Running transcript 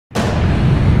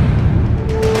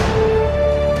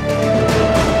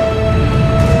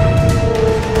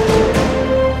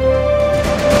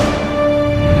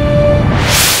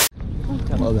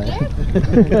Wait,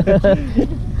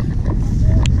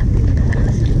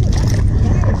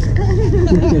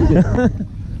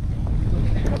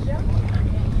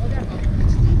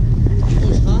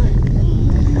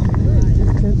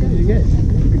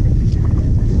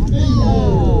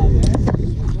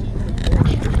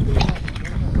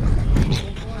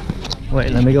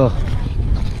 let me go.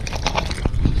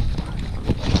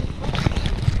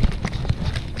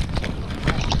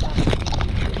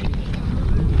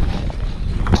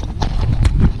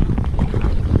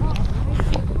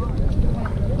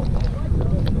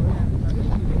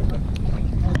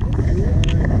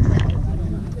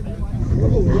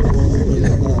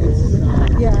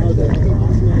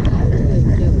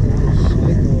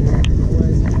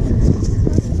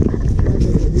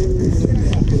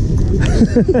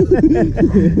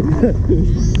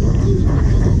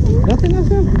 Nothing else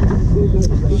there?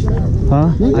 Huh?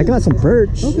 Nothing? I got some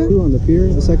perch. Okay. On the pier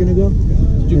a second ago.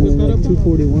 Did you like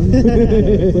 241.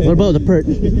 What about the perch?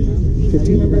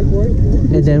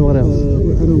 15. And then what else? I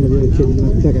don't know the other kid.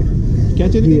 Okay.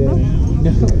 Catch anything?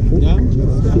 Yeah. No.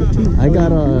 15. I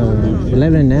got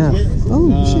 11 and a half.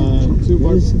 Oh shit. 2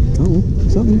 bars. Oh,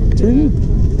 something. Turn it.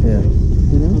 Yeah.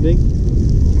 You know? How big?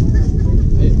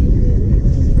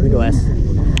 Let me go ask.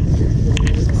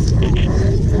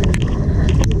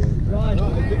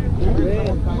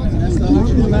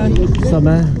 What's up,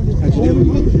 man?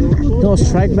 No,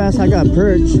 strike bass, I got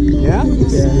perch. Yeah?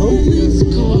 Yeah.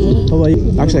 How about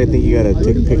you? Actually, I think you gotta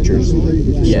take pictures.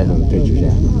 Yeah. Pictures,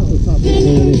 yeah.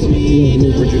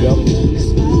 Where'd you go?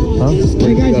 Huh?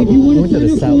 Hey guys, if you want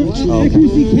to sign up for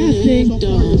accuracy casting,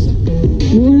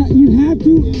 you have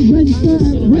to register,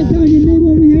 write down your name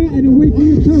over here, and then wait for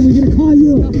your turn. We're gonna call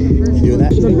you up. You doing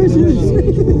that?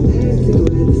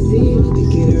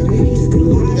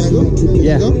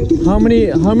 Yeah. How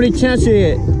many chances you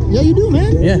get? Yeah, you do,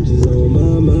 man. Yeah.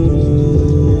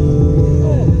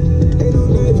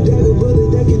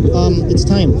 It's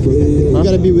time. You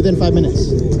gotta be within 5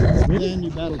 minutes. Then you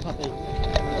battle top 8.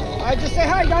 Alright, just say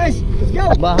hi, guys. Let's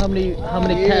go. But how many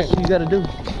casts you gotta do?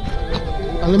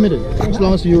 Unlimited. As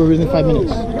long as you were within 5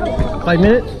 minutes. 5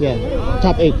 minutes? Yeah.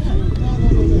 Top 8.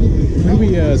 When do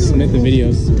we submit the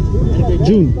videos?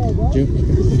 June. June?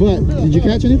 But did you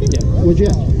catch anything? Yeah. What'd you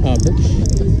have? Perch.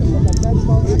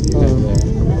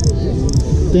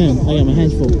 Damn, I got my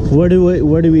hands full. Where do we?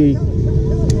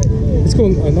 Let's go,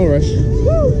 no rush.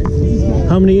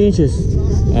 How many inches?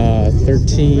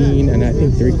 13 and I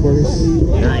think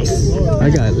 3/4. Nice. I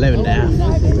got 11 and a half.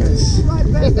 Nice.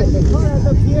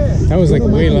 That was like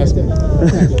way less.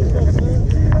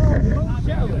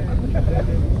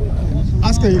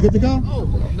 Oscar, you good to go?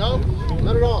 No,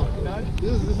 not at all.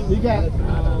 You got it.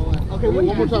 Okay, one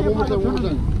more time.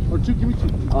 Or two, give me 2.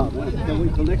 Oh, man, can't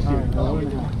wait till next year.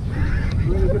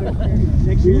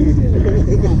 Next year.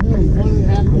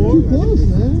 1.5 more. Too close,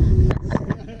 man.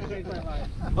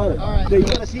 All right. So you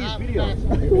gotta see his video.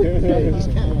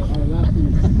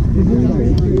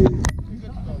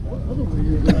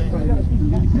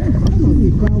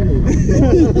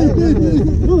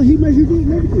 No, he measured it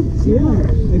and everything.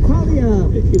 Yeah. And probably a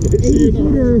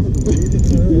 80-footer.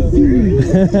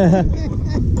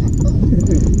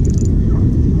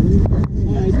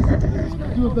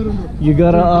 You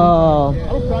gotta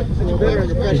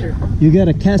you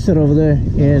gotta cast it over there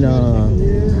in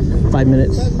 5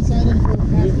 minutes.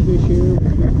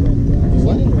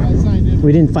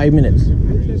 Within 5 minutes.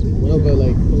 Well, but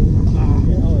like,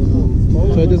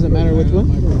 so it doesn't matter which one?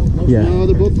 Yeah. No,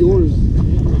 they're both yours.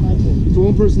 It's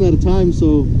one person at a time,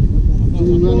 so it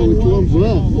doesn't matter which one. But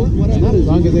not As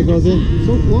long as it goes in.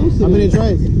 so close. How many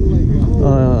tries?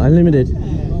 Unlimited.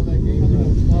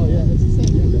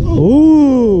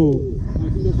 Ooh.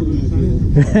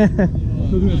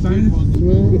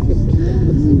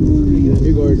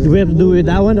 Do we have to do it with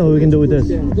that one, or we can do it with this?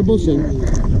 They're both same.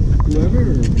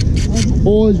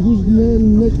 Oh, is who's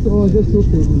next? Oh, I guess those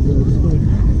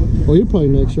people. Oh, you're probably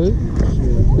next, right?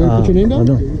 You want to put your name down?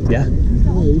 No. Yeah.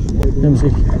 Oh, you should. Let me see.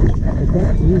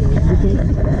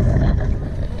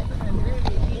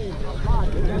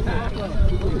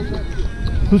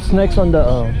 Who's next on the?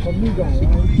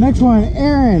 Next one,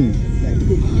 Aaron.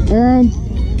 Aaron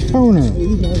Toner.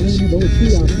 Everybody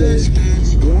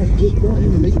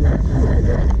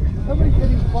said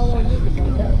he's following me.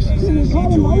 Call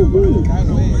him OB.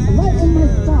 Right in my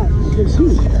spot.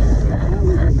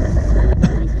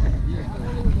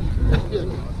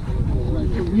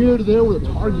 From here to there with a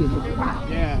target.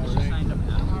 Yeah.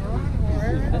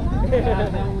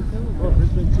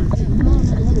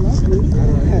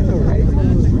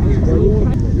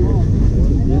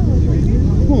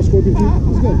 Come on, Scorpion.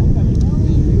 Let's go.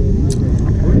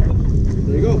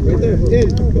 There you go, right there. In.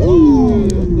 Ooh.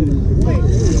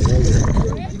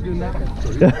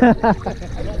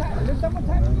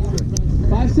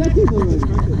 5 seconds already.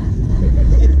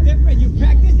 It's different. You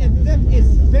practice, and it's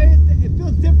very. It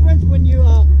feels different when you're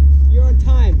on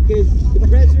time because the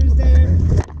pressure is there.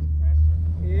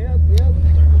 Yep.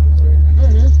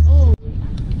 Oh.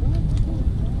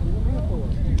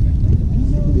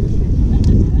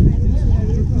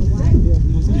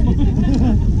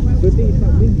 Good thing it's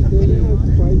not windy.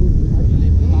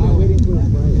 Waiting for the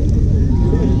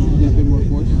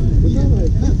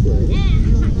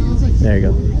There you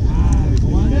go.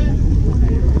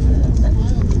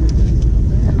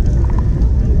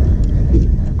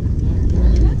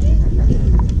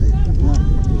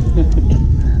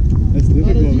 That's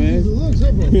difficult, man.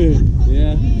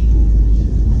 Yeah.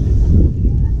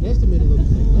 That's the middle of the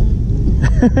thing,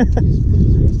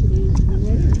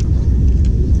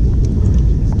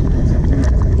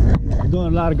 Doing a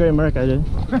lot of great America, dude.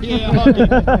 Yeah,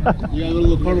 you got a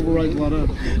little carnival rides a lot of.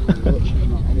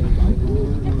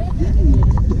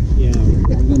 Yeah,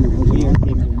 we are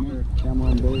people. Come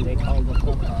on, boy. They called us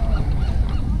up.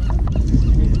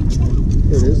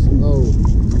 Here it is. Oh.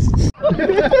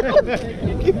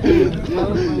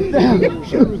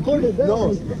 Should have recorded that.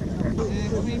 No.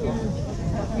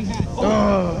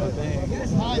 Oh,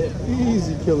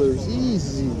 easy killers,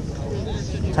 easy.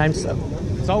 Time's up.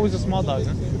 It's always a small dog,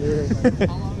 huh?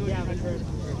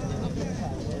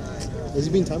 Is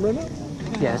he being timed right now?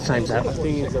 Yeah, it's time's up. I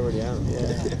think it's already out.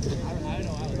 Yeah.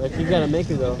 But you gotta make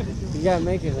it though. You gotta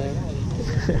make it, man.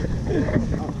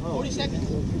 40 seconds.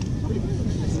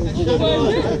 You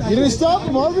didn't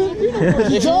stop, Marvin.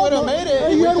 If you would have made it,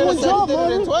 hey, you had one job, in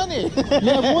Marvin. 20. You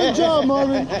have one job,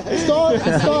 Marvin. Start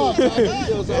and stop.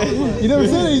 You never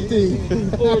said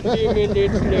anything. 40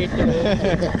 minutes later.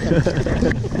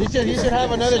 You should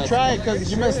have another try because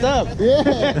you messed up.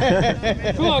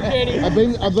 Yeah. Come on, Kenny. I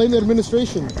blame the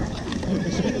administration.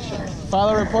 File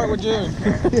a report with June.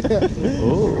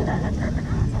 Oh.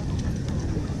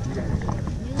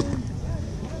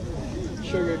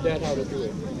 Show your dad how to do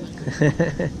it.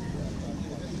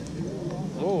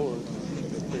 Oh,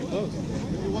 pretty close.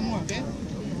 One more, okay?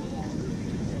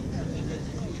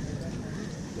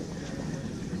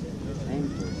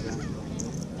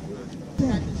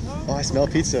 Oh, I smell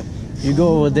pizza. You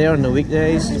go over there on the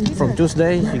weekdays from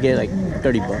Tuesday, you get like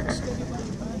 $30.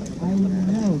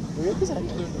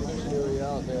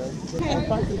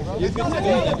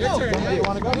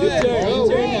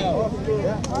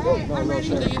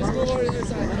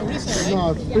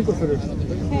 No, sprinkle fitters.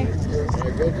 Okay.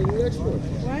 Go to the next one.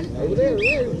 Over there,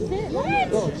 right? What?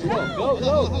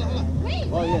 Go. Wait.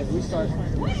 Oh yeah, we start.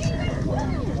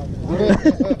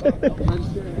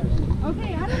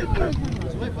 Okay, I don't know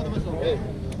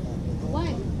what.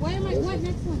 What am I? What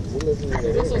next one?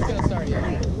 This one's gonna start, yeah.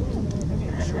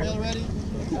 Bill ready?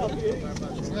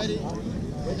 Ready?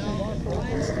 Come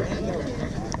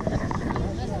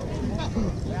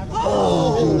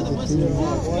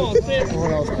on, sis.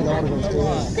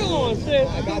 Come on, sis.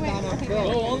 I got down on Phil.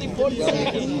 Oh, only 40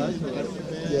 seconds.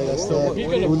 Yeah, that's the. We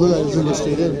look like it's gonna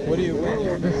stay in. What do you win?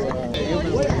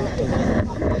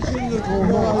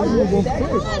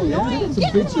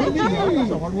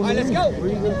 Alright, let's go.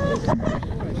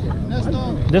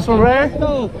 This one right here?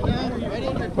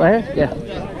 Right here? Yeah.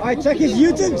 Alright, check his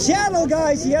YouTube channel,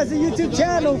 guys. He has a YouTube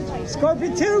channel.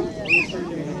 Scorpion 2.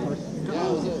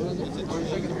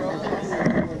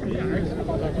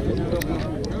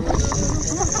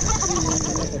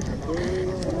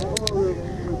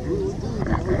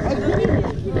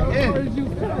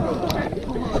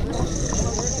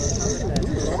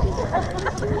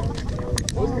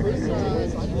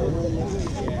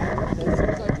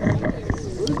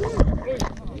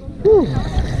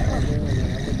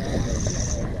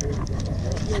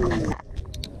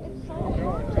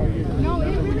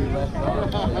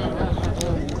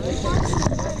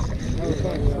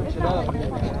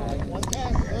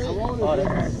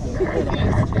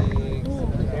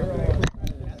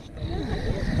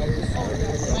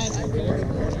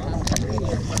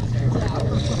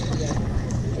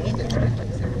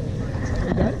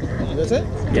 That's it?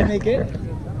 Yeah. Make it.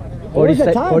 40, was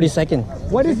the time? 40 seconds.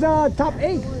 What is top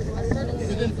 8?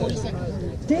 Within 40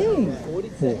 seconds. Dang.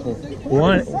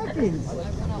 1. Seconds.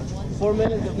 4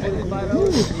 minutes and 45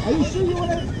 hours. Are you sure you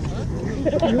want to?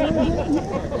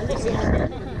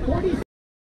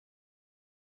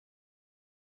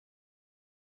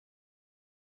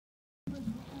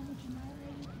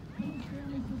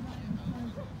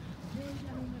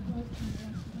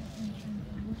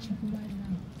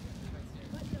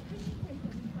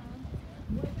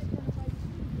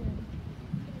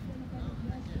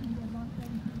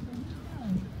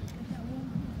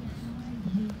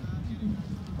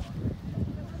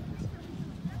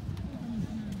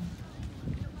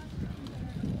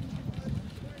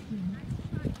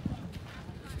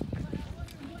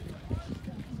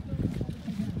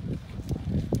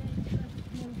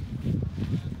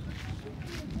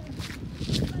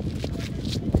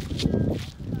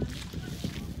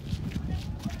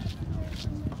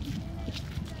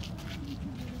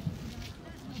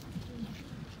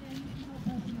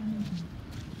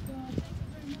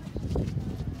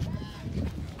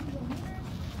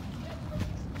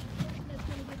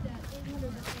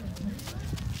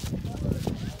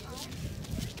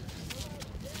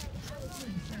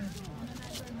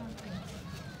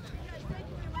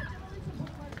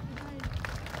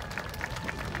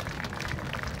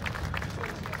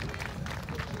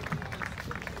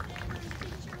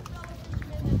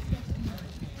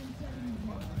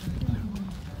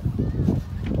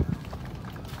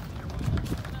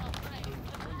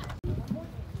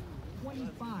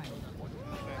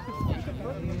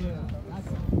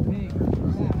 big.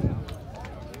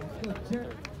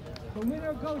 The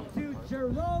winner goes to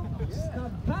Jerome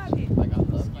Stabani.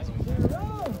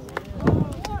 Jerome!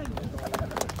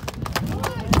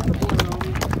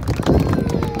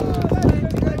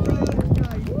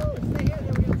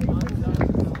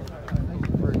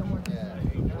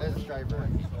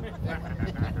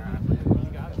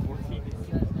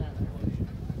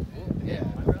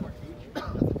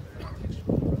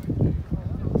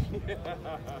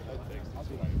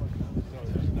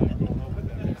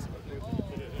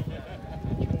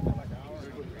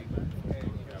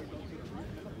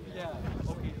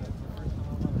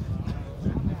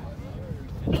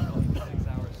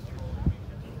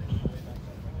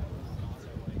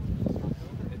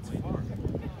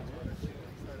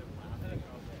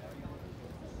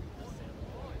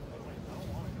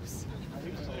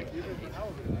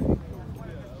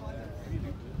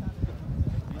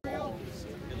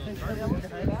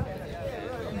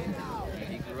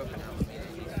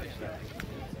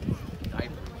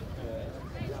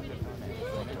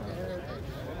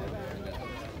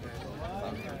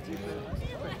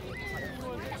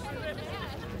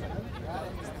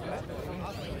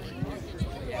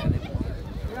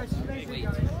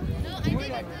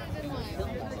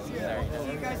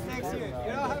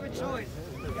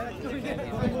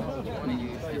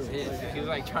 He was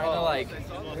like trying to like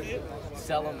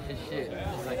sell him his shit.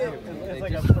 It's like, they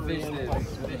just fish this.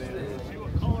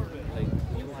 Like,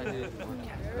 you want to do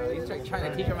he's like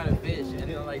trying to teach him how to fish, and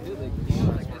they're like, dude, like, this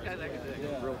guy's like a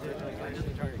real fish. Like,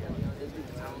 just trying to get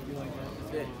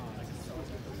it.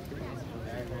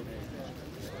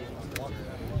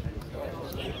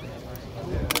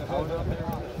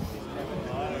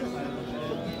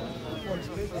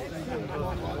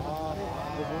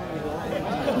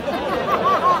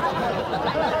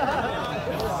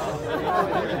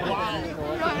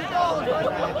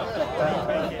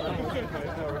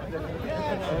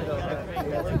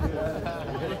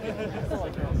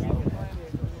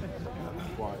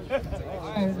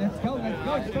 Alright, let's go.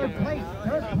 Third place.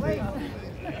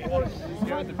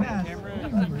 Strike bass. Here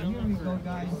we go,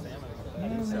 guys. Here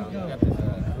we go.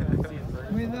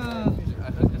 With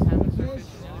fish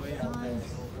size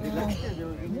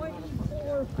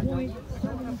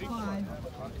 24.75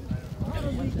 on a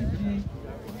weekend jig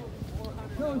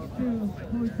goes to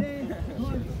Jose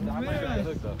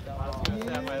Contreras.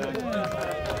 Yeah.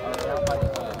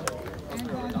 And the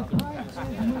prize is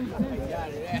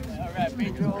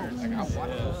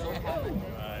Jose.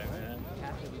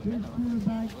 This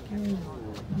quarterback is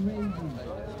crazy.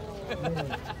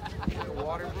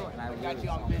 Water, bro. And I got you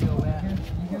on video, man.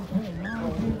 You can put a lot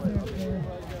of people there.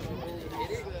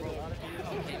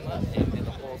 Came up and did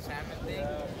the whole salmon thing,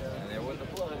 and there was the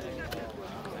blood.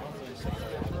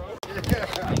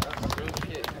 Real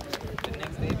shit. The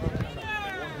next day, bro.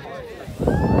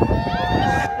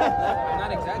 I'm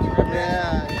not exaggerating.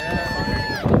 Yeah.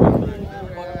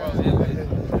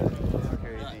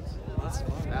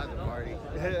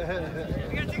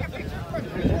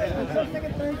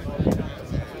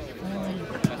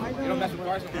 You don't mess with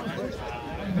cars? I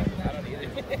don't either.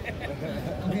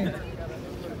 Okay.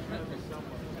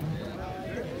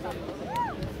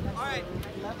 Alright,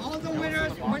 all the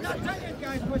winners, we're not done yet,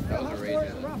 guys. We still have 4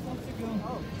 raffles to go.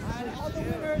 And all the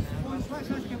winners, one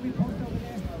questions can we post over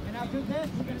there. And after this,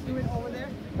 we're going to do it over there.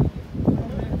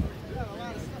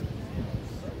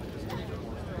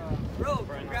 Bro,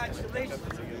 congratulations.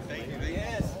 Thank you.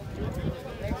 Yes.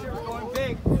 Make sure we're going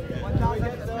big.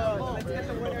 1,000. Let's get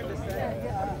the winner to say.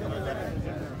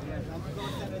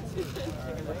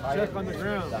 Check on the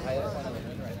ground.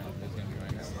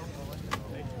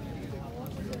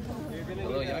 The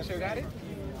little youngster got it?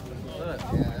 Look. Yeah,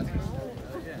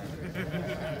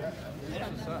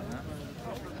 that's what's up, man.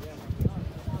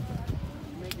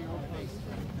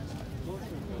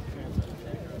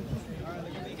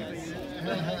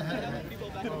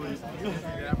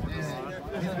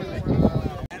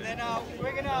 And then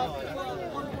we're going to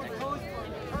one more coach for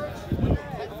Perch.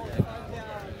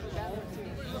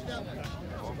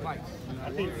 I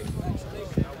think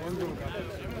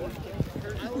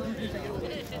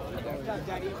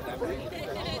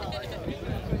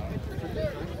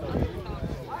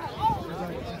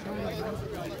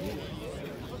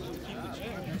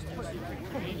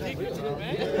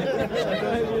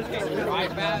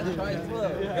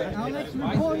Alex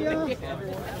Rapoya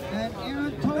and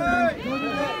Aaron Toner go to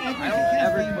the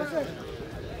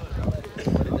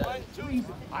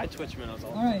I twitch minnows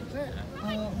all the All right.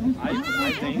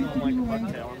 I think I'm like a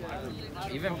bucktail.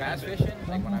 Even bass fishing?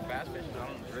 Like when I bass fish, I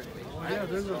don't drip bait. Yeah,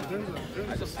 there's a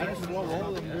I just swam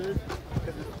over them, dude.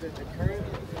 Because the current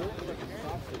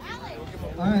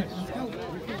right, let's go.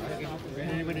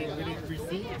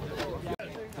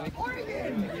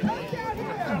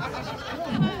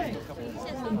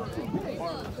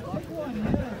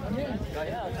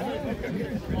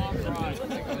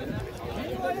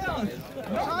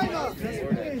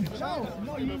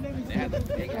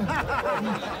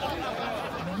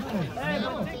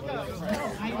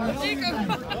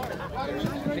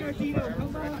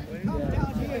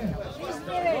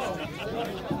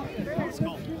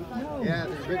 Yeah,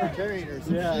 there's vegetarians.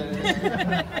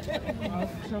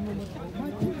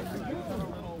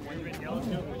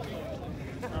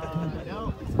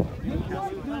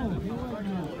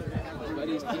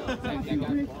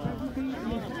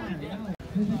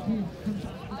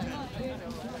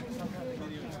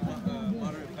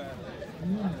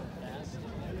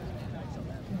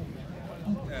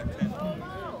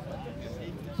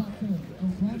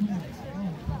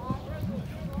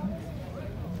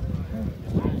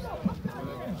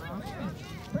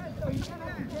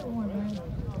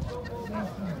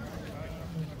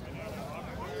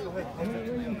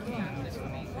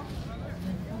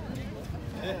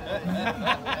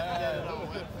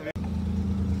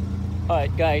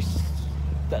 Alright guys,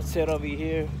 that's it over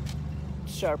here.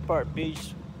 Sharp Park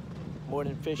Beach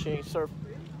morning fishing surf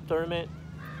tournament.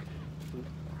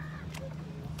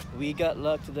 We got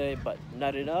luck today, but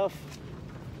not enough.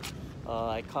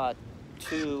 I caught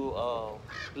two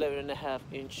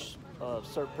 11.5-inch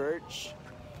surf perch.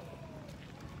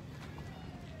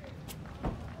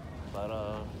 But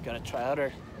gotta try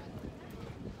harder.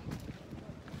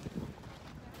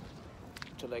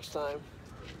 Till next time.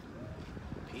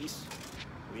 Peace.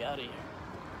 We out of here.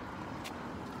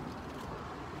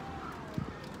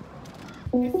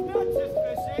 It's not just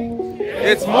fishing.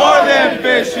 It's more than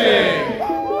fishing.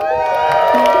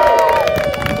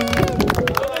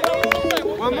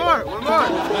 One more.